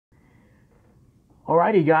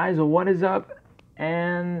Alrighty guys, what is up?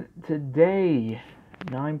 And today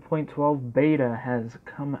 9.12 beta has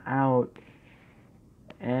come out,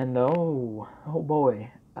 and oh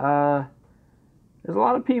boy. There's a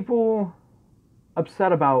lot of people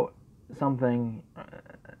upset about something.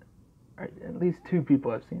 Or at least two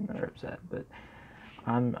people I've seen that are upset, but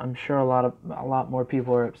I'm sure a lot more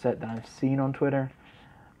people are upset than I've seen on Twitter.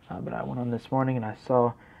 But I went on this morning and I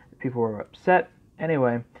saw that people were upset.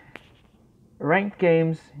 Anyway, ranked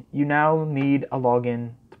games, you now need a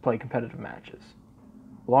login to play competitive matches.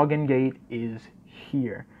 Login gate is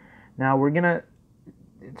here. Now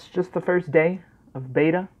it's just the first day of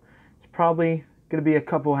beta. It's probably going to be a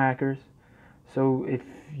couple hackers. So if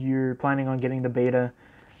you're planning on getting the beta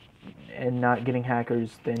and not getting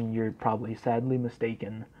hackers, then you're probably sadly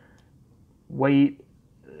mistaken. Wait,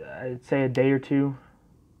 I'd say a day or two,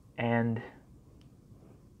 and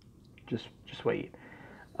just wait.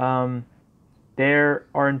 There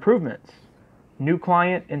are improvements. New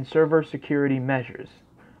client and server security measures.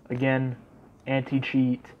 Again,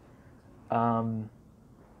 anti-cheat.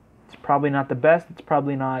 It's probably not the best. It's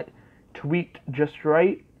probably not tweaked just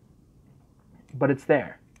right, but it's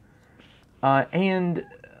there. And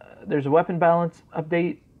there's a weapon balance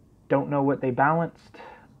update. Don't know what they balanced.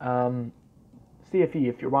 CFE,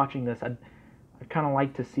 if you're watching this, I'd kind of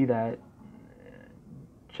like to see that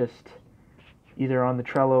just either on the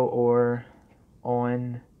Trello or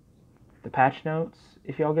on the patch notes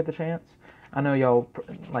if y'all get the chance. I know y'all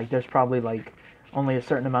there's probably only a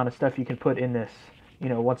certain amount of stuff you can put in this,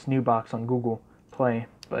 what's new box on Google Play,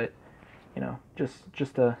 but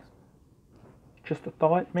just a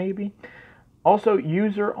thought maybe. Also,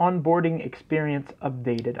 user onboarding experience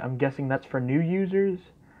updated. I'm guessing that's for new users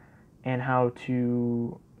and how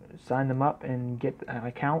to sign them up and get an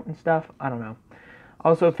account and stuff. I don't know.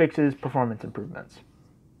 Also fixes performance improvements.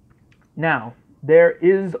 Now, there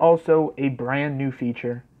is also a brand new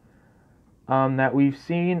feature that we've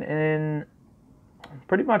seen in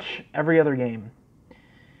pretty much every other game.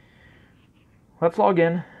 Let's log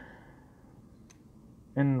in.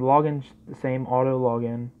 And login's the same, auto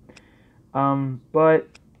login. But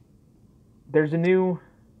there's a new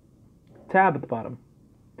tab at the bottom.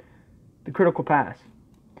 The critical pass.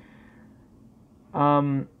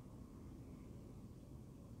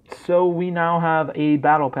 So we now have a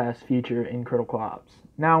battle pass feature in Critical Ops.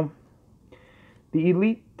 Now, the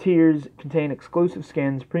elite tiers contain exclusive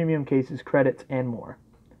skins, premium cases, credits, and more.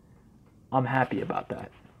 I'm happy about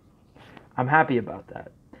that.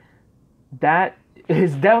 That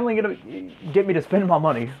is definitely going to get me to spend my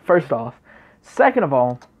money, first off. Second of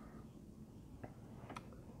all,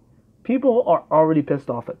 people are already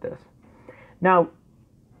pissed off at this. Now,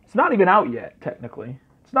 it's not even out yet, technically.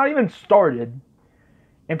 It's not even started,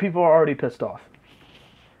 and people are already pissed off.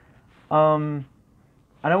 I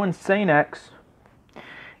know InsaneX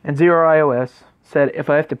and Zero iOS said, if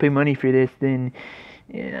I have to pay money for this, then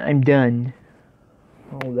I'm done.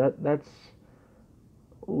 Oh, that's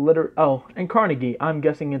and Carnegie, I'm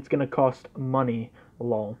guessing it's gonna cost money,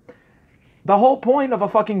 lol. The whole point of a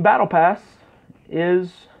fucking battle pass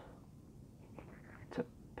is to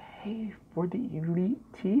pay for the elite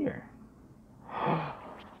tier. Oh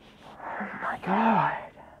my god.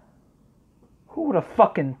 Who would have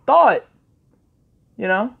fucking thought?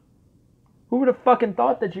 Who would have fucking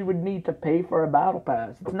thought that you would need to pay for a battle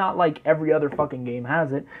pass? It's not like every other fucking game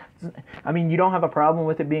has it. I mean, you don't have a problem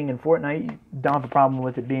with it being in Fortnite. You don't have a problem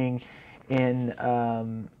with it being in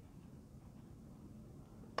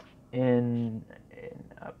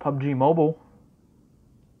PUBG Mobile.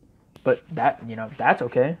 But that's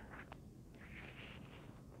okay.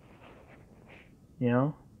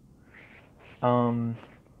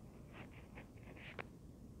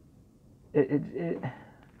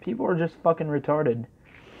 People are just fucking retarded.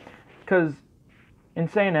 Because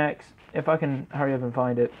InsaneX, if I can hurry up and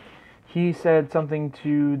find it, he said something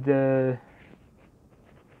to the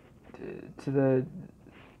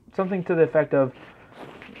effect of,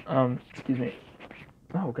 excuse me.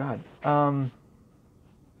 Oh god.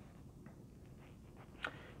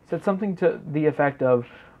 Said something to the effect of,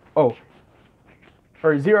 or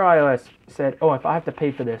Zero iOS said, if I have to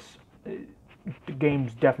pay for this, the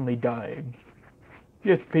game's definitely dying. If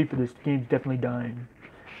you have to pay for this, the game's definitely dying.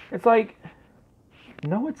 It's like,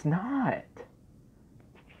 no, it's not.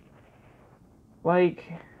 The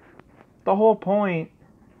whole point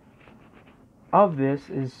of this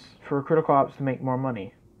is for Critical Ops to make more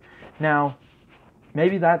money. Now,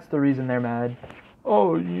 maybe that's the reason they're mad.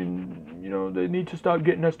 Oh, they need to stop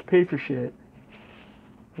getting us to pay for shit.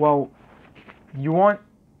 Well, you want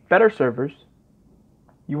better servers.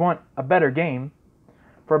 You want a better game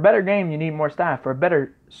For a better game, you need more staff. For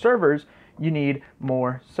better servers, you need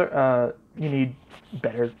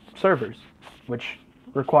better servers, which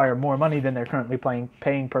require more money than they're currently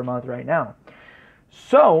paying per month right now.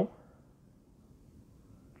 So,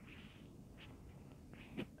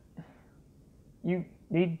 you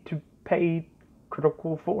need to pay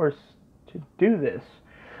Critical Force to do this.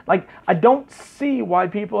 Like, I don't see why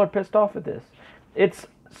people are pissed off at this. It's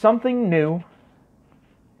something new.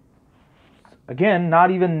 Again,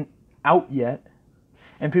 not even out yet,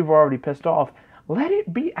 and people are already pissed off. Let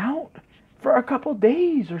it be out for a couple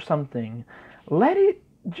days or something. Let it,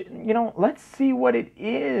 let's see what it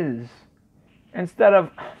is. Instead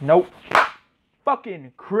of, nope,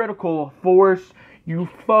 fucking Critical Force, you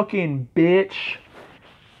fucking bitch,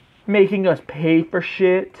 making us pay for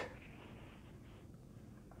shit.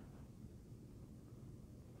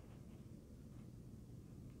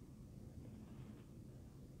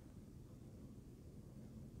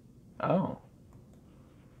 Oh.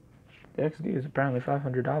 The XD is apparently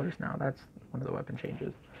 $500 now. That's one of the weapon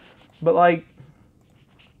changes. But, like,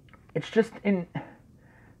 it's just it's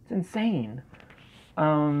insane.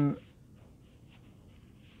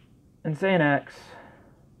 Insane X.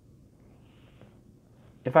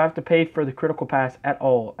 If I have to pay for the Critical Pass at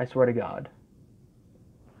all, I swear to God.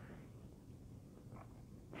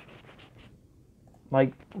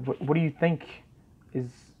 Like, what do you think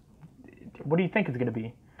what do you think it's going to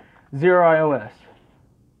be? 0 iOS.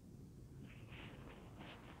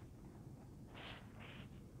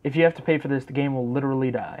 If you have to pay for this, the game will literally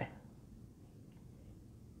die.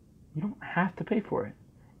 You don't have to pay for it.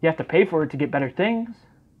 You have to pay for it to get better things.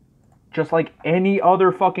 Just like any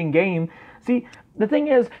other fucking game. See, the thing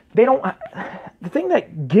is, the thing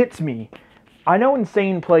that gets me, I know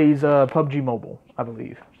Insane plays PUBG Mobile, I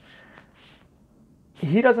believe.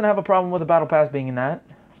 He doesn't have a problem with the Battle Pass being in that.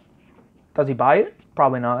 Does he buy it?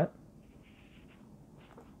 Probably not.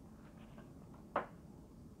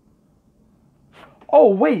 Oh,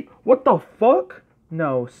 wait, what the fuck?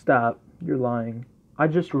 No, stop. You're lying. I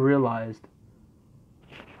just realized.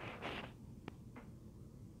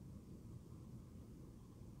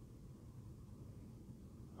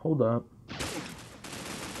 Hold up.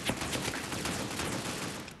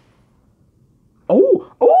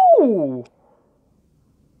 Oh! Oh!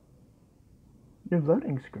 New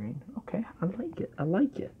loading screen. Okay, I like it. I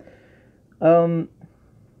like it. I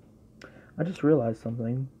just realized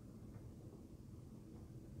something.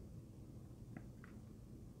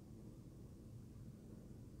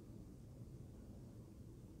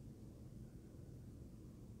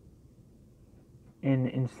 In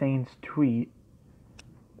Insane's tweet.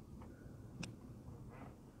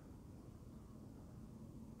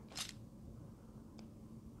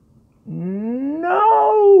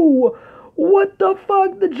 No! What the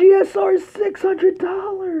fuck? The GSR is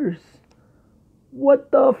 $600.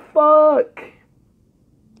 What the fuck?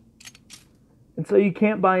 And so you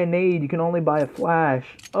can't buy a nade, you can only buy a flash.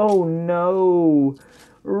 Oh no.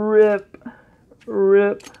 Rip.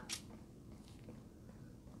 Rip.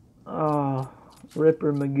 Oh,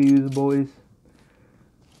 Ripper Magoo's, boys.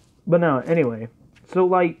 But no, anyway. So,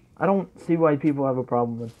 like, I don't see why people have a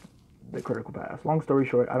problem with the Critical Pass. Long story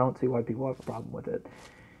short, I don't see why people have a problem with it.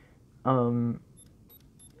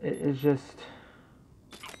 It's just...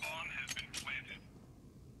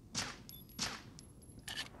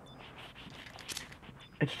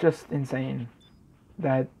 It's just insane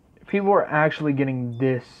that people are actually getting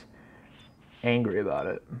this angry about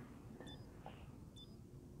it.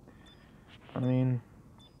 I mean,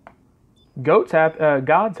 God's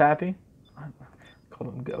happy. I call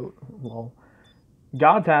him Goat. Lol.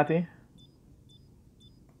 God's happy.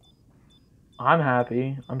 I'm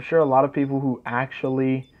happy. I'm sure a lot of people who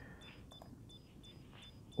actually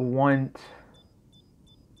want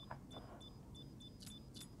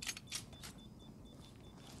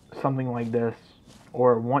something like this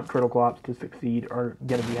or want Critical Ops to succeed are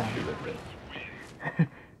gonna be happy with this.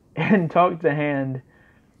 And Talk to Hand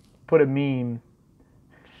put a meme,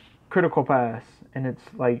 Critical Pass, and it's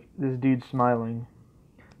like this dude smiling.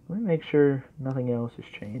 Let me make sure nothing else has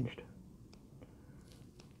changed.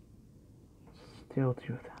 Still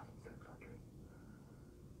 2,600.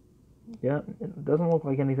 Yeah, it doesn't look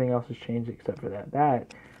like anything else has changed except for that.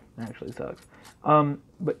 That actually sucks.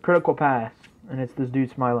 But Critical Pass, and it's this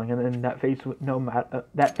dude smiling, and then that face with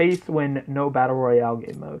that face when no Battle Royale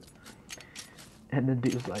game mode. And the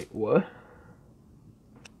dude's like, what?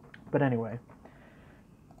 But anyway,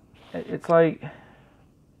 it's like,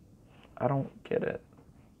 I don't get it.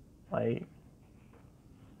 Like,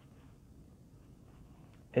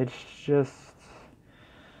 it's just,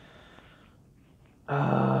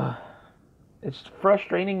 it's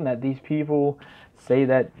frustrating that these people say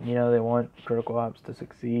that, you know, they want critical ops to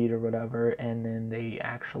succeed or whatever, and then they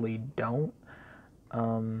actually don't.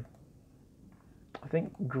 I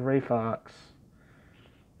think Gray Fox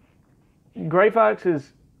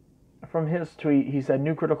is, from his tweet, he said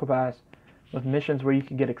new critical pass with missions where you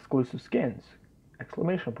can get exclusive skins!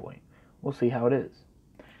 Exclamation point. We'll see how it is.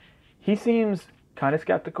 He seems kind of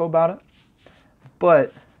skeptical about it,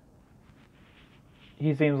 but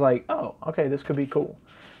he seems like, oh, okay, this could be cool.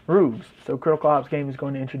 Rubes. So Critical Ops game is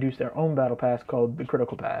going to introduce their own battle pass called the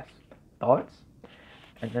Critical Pass. Thoughts?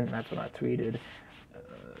 And then that's when I tweeted,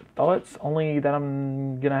 thoughts? Only that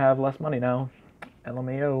I'm going to have less money now.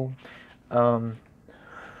 LMAO.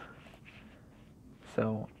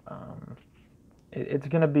 It's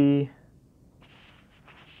going to be...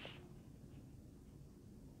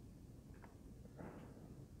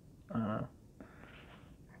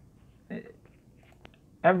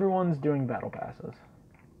 everyone's doing battle passes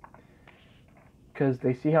because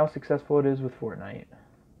they see how successful it is with Fortnite,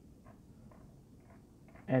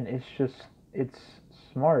 and it's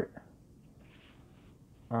smart.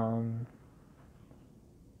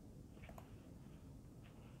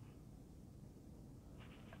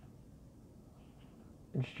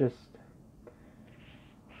 It's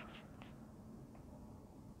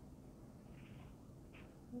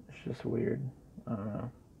just weird. I don't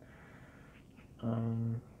know. I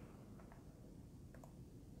don't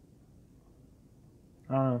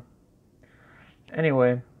know.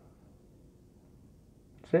 Anyway,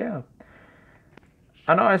 so yeah,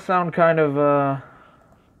 I know I sound kind of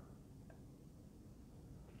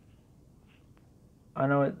I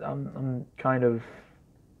know I'm kind of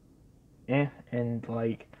and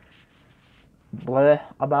like bleh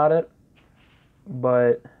about it,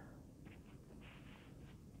 but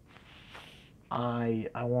I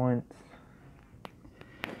want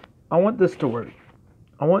this to work.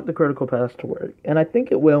 I want the Critical Pass to work, and I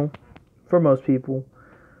think it will for most people.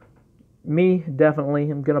 Me, definitely,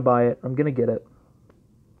 I'm gonna buy it. I'm gonna get it.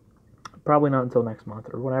 Probably not until next month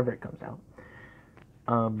or whenever it comes out.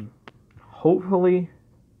 Hopefully,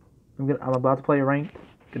 I'm about to play a ranked.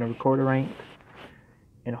 Gonna record a ranked,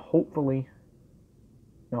 and hopefully,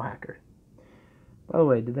 no hacker. By the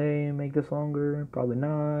way, did they make this longer? Probably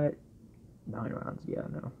not. 9 rounds. Yeah,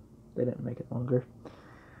 no, they didn't make it longer.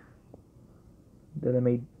 Then they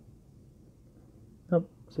made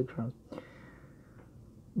 6 rounds.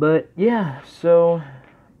 But yeah, so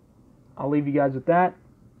I'll leave you guys with that.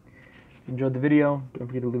 If you enjoyed the video, don't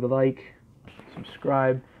forget to leave a like,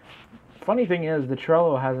 subscribe. Funny thing is, the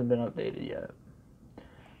Trello hasn't been updated yet.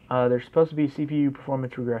 There's supposed to be CPU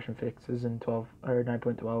performance regression fixes in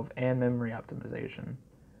 9.12 and memory optimization,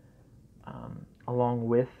 along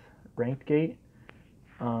with ranked gate.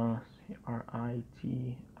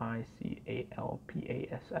 RITICALPASS.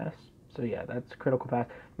 So yeah, that's Critical Pass.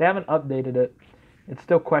 They haven't updated it. It's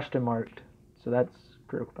still question marked. So that's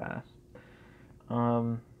Critical Pass.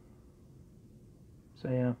 So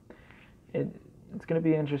yeah, it's gonna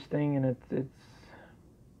be interesting, and it's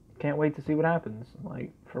can't wait to see what happens.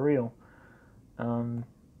 Like, for real. So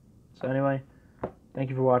anyway, thank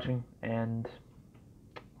you for watching, and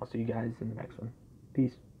I'll see you guys in the next one.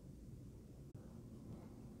 Peace.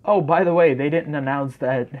 Oh, by the way, they didn't announce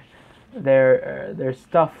that their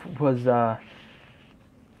stuff was the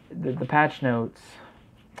patch notes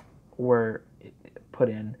were put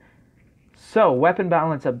in. So, weapon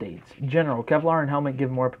balance updates. General, Kevlar and helmet give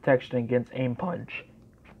more protection against aim punch.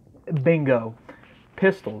 Bingo.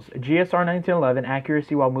 Pistols. GSR 1911,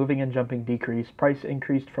 accuracy while moving and jumping decreased. Price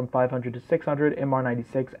increased from 500 to 600.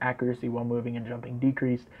 MR96, accuracy while moving and jumping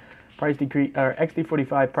decreased. Price decrease, or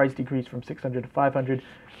XD45, price decreased from 600 to 500.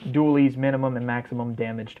 Dualies, minimum and maximum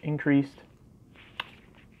damaged increased.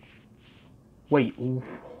 Wait,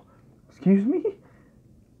 excuse me?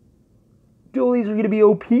 Dualies are going to be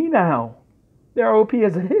OP now. They're OP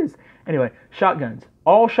as it is. Anyway, shotguns.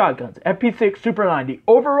 All shotguns. FP6 Super 90.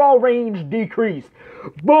 Overall range decreased.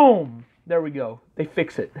 Boom! There we go. They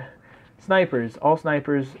fix it. Snipers. All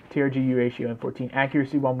snipers, TRGU ratio M14.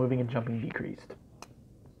 Accuracy while moving and jumping decreased.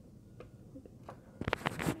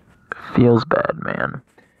 Feels bad, man.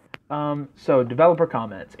 So, developer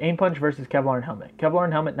comments. Aim punch versus Kevlar and helmet. Kevlar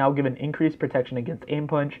and helmet now given increased protection against aim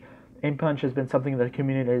punch. Aim punch has been something that the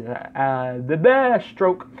community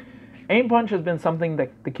Aim punch has been something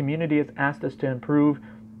that the community has asked us to improve,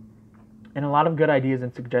 and a lot of good ideas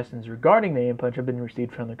and suggestions regarding the aim punch have been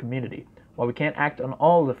received from the community. While we can't act on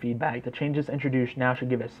all of the feedback, the changes introduced now should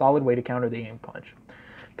give a solid way to counter the aim punch.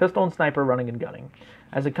 Pistol and sniper running and gunning.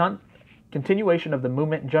 As continuation of the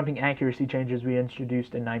movement and jumping accuracy changes we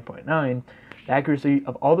introduced in 9.9. The accuracy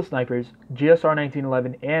of all the snipers, GSR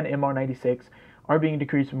 1911 and MR 96, are being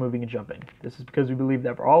decreased when moving and jumping. This is because we believe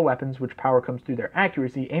that for all weapons which power comes through their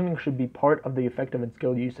accuracy, aiming should be part of the effective and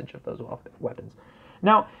skilled usage of those weapons.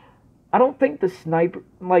 Now, I don't think the sniper,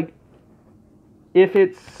 like, if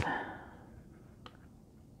it's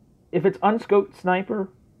unscoped sniper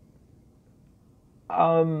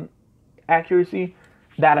accuracy,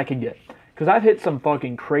 that I can get. Because I've hit some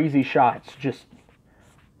fucking crazy shots just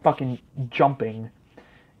fucking jumping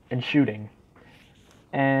and shooting.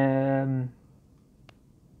 And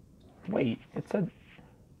wait, it said,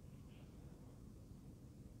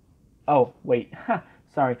 oh wait,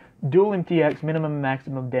 sorry, dual MTX minimum and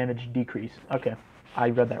maximum damage decrease. Okay, I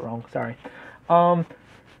read that wrong, sorry.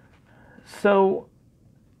 So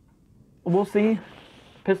we'll see.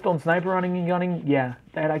 Pistol and sniper running and gunning, yeah,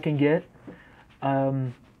 that I can get.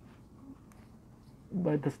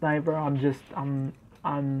 But the sniper,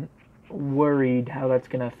 I'm worried how that's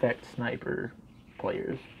gonna affect sniper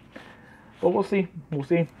players. But we'll see.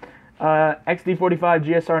 XD45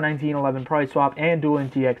 GSR 1911 price swap and dual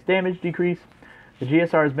MTX damage decrease. The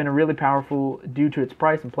GSR has been really powerful due to its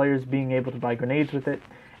price and players being able to buy grenades with it.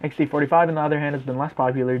 XD45, on the other hand, has been less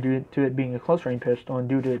popular due to it being a close-range pistol and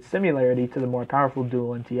due to its similarity to the more powerful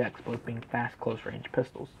dual MTX, both being fast close-range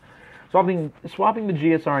pistols. Swapping the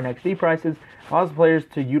GSR and XD prices allows players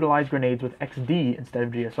to utilize grenades with XD instead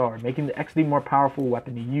of GSR, making the XD more powerful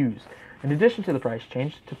weapon to use. In addition to the price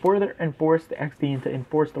change, to further enforce the XD and to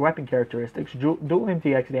enforce the weapon characteristics, dual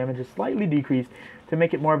MTX damage is slightly decreased to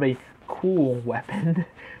make it more of a cool weapon.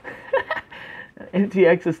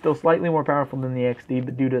 MTX is still slightly more powerful than the XD,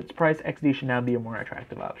 but due to its price, XD should now be a more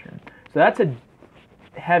attractive option. So that's a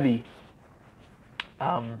heavy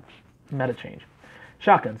meta change.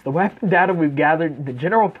 Shotguns. The weapon data we've gathered, the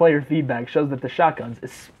general player feedback shows that the shotguns,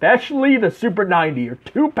 especially the Super 90, are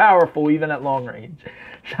too powerful even at long range.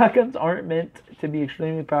 Shotguns aren't meant to be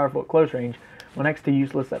extremely powerful at close range, when next to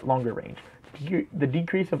useless at longer range. The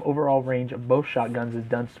decrease of overall range of both shotguns is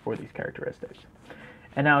done for these characteristics.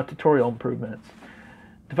 And now tutorial improvements.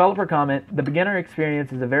 Developer comment, the beginner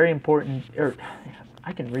experience is a very important,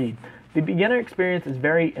 The beginner experience is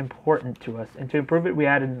very important to us, and to improve it we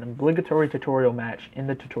added an obligatory tutorial match in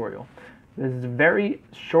the tutorial. This is a very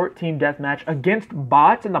short team deathmatch against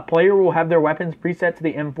bots, and the player will have their weapons preset to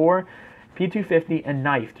the M4, P250, and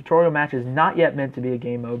knife. Tutorial match is not yet meant to be a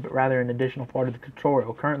game mode, but rather an additional part of the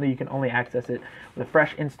tutorial. Currently you can only access it with a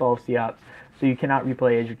fresh install of COPS, so you cannot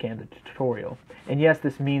replay as you can the tutorial. And yes,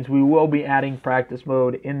 this means we will be adding practice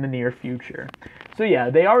mode in the near future. So yeah,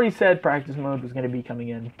 they already said practice mode was going to be coming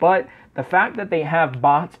in, but the fact that they have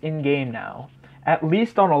bots in-game now, at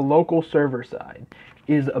least on a local server side,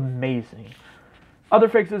 is amazing. Other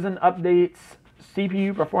fixes and updates: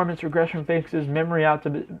 CPU performance regression fixes, memory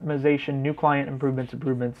optimization, new client improvements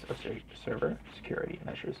of server security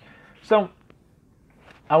measures. So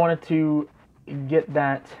I wanted to get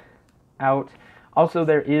that out. Also,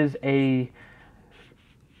 there is a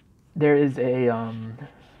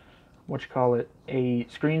a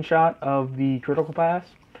screenshot of the critical pass.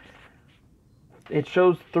 It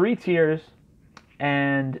shows 3 tiers,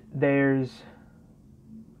 and there's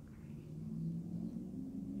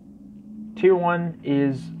tier 1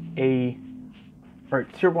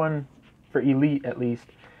 tier 1 for elite at least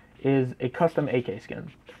is a custom AK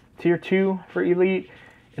skin. Tier 2 for elite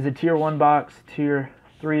is a tier 1 box. Tier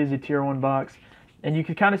 3 is a tier 1 box, and you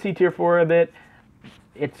can kind of see tier 4 a bit.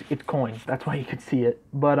 It's coins, that's why you could see it,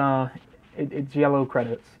 but it's yellow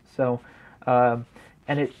credits. So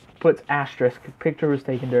and it puts asterisk, picture was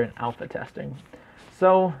taken during alpha testing.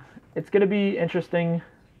 So it's gonna be interesting.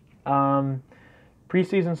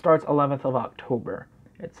 Preseason starts 11th of October,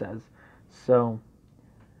 it says. So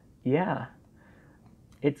yeah,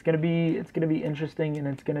 it's gonna be interesting, and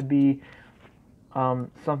it's gonna be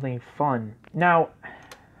something fun. Now,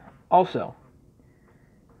 also,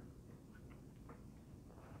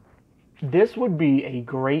 this would be a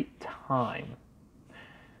great time,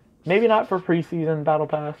 maybe not for preseason battle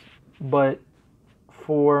pass, but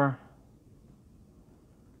for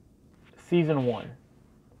season 1.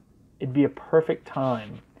 It'd be a perfect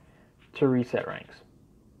time to reset ranks.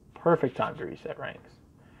 Perfect time to reset ranks.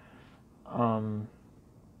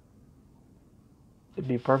 It'd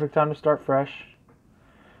be a perfect time to start fresh.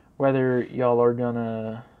 Whether y'all are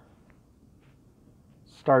gonna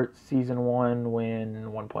start season 1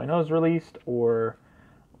 when 1.0 is released or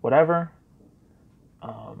whatever.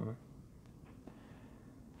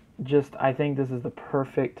 I think this is the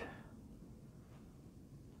perfect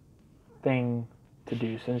thing to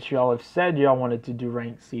do, since y'all have said y'all wanted to do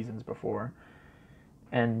ranked seasons before,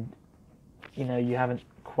 and you know, you haven't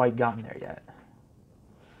quite gotten there yet.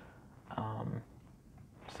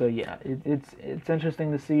 So yeah, it's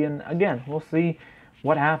interesting to see, and again, we'll see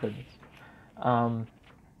what happens.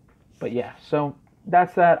 But yeah, so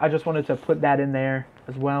that's that. I just wanted to put that in there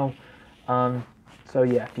as well. So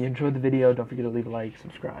yeah, if you enjoyed the video, don't forget to leave a like,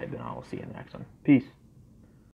 subscribe, and I will see you in the next one. Peace.